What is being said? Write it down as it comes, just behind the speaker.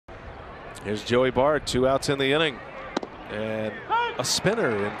Here's Joey Bart, 2 outs in the inning, and a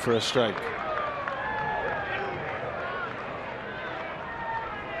spinner in for a strike.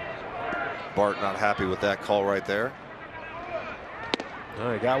 Bart not happy with that call right there.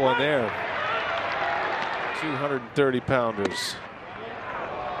 Oh, he got one there. 230 pounders.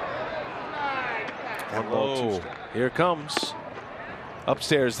 One ball, 2 strikes. Here it comes.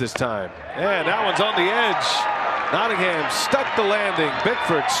 Upstairs this time. And that one's on the edge. Nottingham stuck the landing.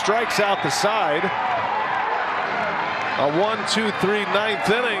 Bickford strikes out the side. A 1-2-3 ninth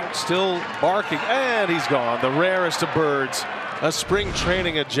inning. Still barking. And he's gone. The rarest of birds. A spring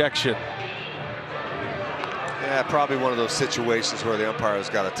training ejection. Yeah, probably one of those situations where the umpire's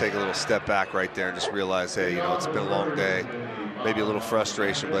got to take a little step back right there and just realize, hey, you know, it's been a long day. Maybe a little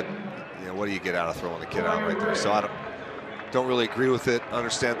frustration, but, you know, what do you get out of throwing the kid out right there? So I don't really agree with it.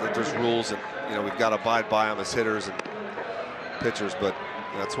 Understand that there's rules, and, you know, we've got to abide by them as hitters and pitchers, but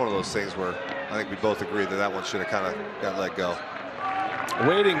you know, it's one of those things where I think we both agree that that one should have kind of got let go.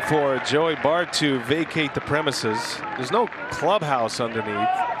 Waiting for Joey Bart to vacate the premises. There's no clubhouse underneath,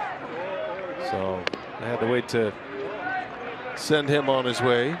 so I had to wait to send him on his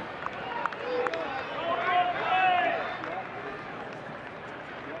way.